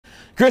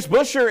Chris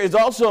Buescher is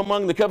also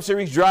among the Cup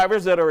Series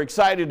drivers that are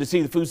excited to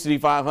see the Food City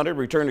 500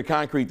 return to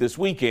concrete this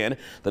weekend.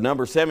 The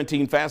number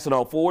 17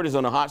 Fastenal Ford is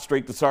on a hot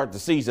streak to start the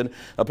season.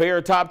 A pair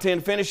of top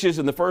 10 finishes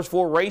in the first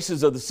 4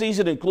 races of the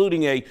season,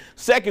 including a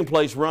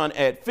second-place run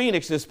at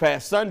Phoenix this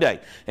past Sunday.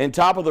 And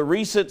top of the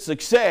recent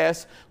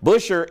success,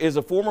 Buescher is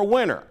a former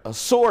winner, a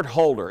sword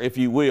holder, if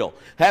you will,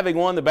 having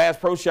won the Bass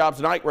Pro Shops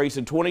night race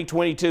in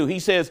 2022. He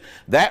says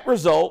that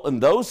result and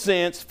those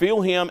scents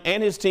fill him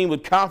and his team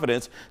with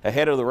confidence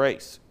ahead of the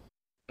race.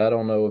 I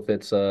don't know if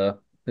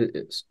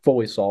it's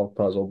fully solved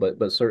puzzle,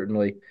 but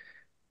certainly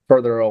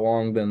further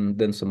along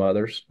than some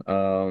others.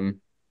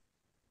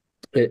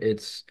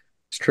 It's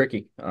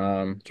tricky.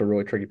 It's a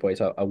really tricky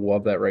place. I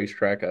love that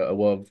racetrack. I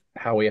love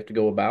how we have to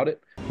go about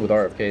it. With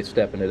RFK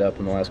stepping it up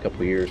in the last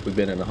couple of years, we've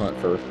been in the hunt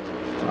for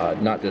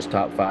not just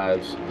top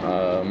 5s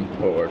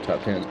or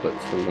top 10s, but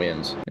for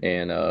wins.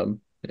 And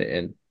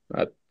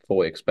I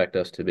fully expect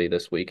us to be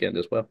this weekend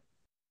as well.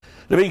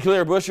 To be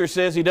clear, Buescher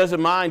says he doesn't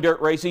mind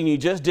dirt racing. He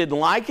just didn't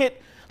like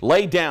it.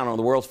 Laid down on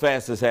the world's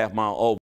fastest half-mile oval.